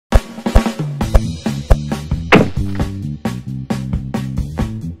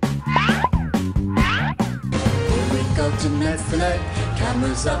for night.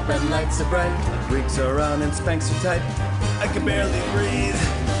 Cameras up and lights are bright. Wigs are on and Spanx are tight. I can barely breathe.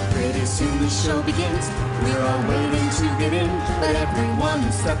 Pretty soon the show begins. We're all waiting to get in, but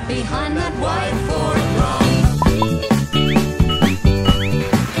everyone's stuck behind that wide fourth row.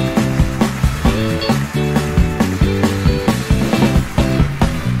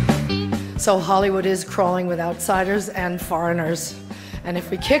 So Hollywood is crawling with outsiders and foreigners. And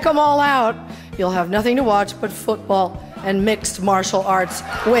if we kick them all out, you'll have nothing to watch but football and mixed martial arts,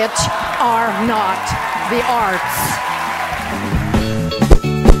 which are not the arts.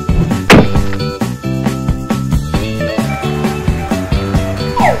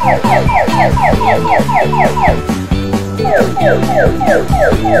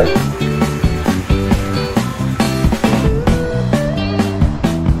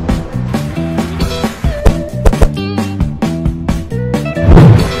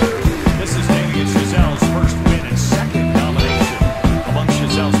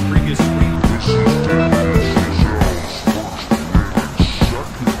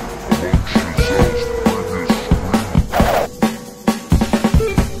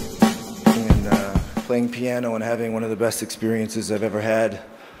 Playing piano and having one of the best experiences I've ever had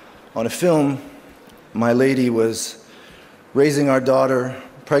on a film. My lady was raising our daughter,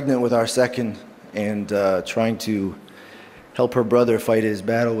 pregnant with our second, and trying to help her brother fight his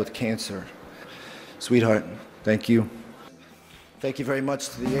battle with cancer. Sweetheart, thank you. Thank you very much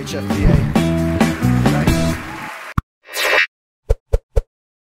to the HFPA.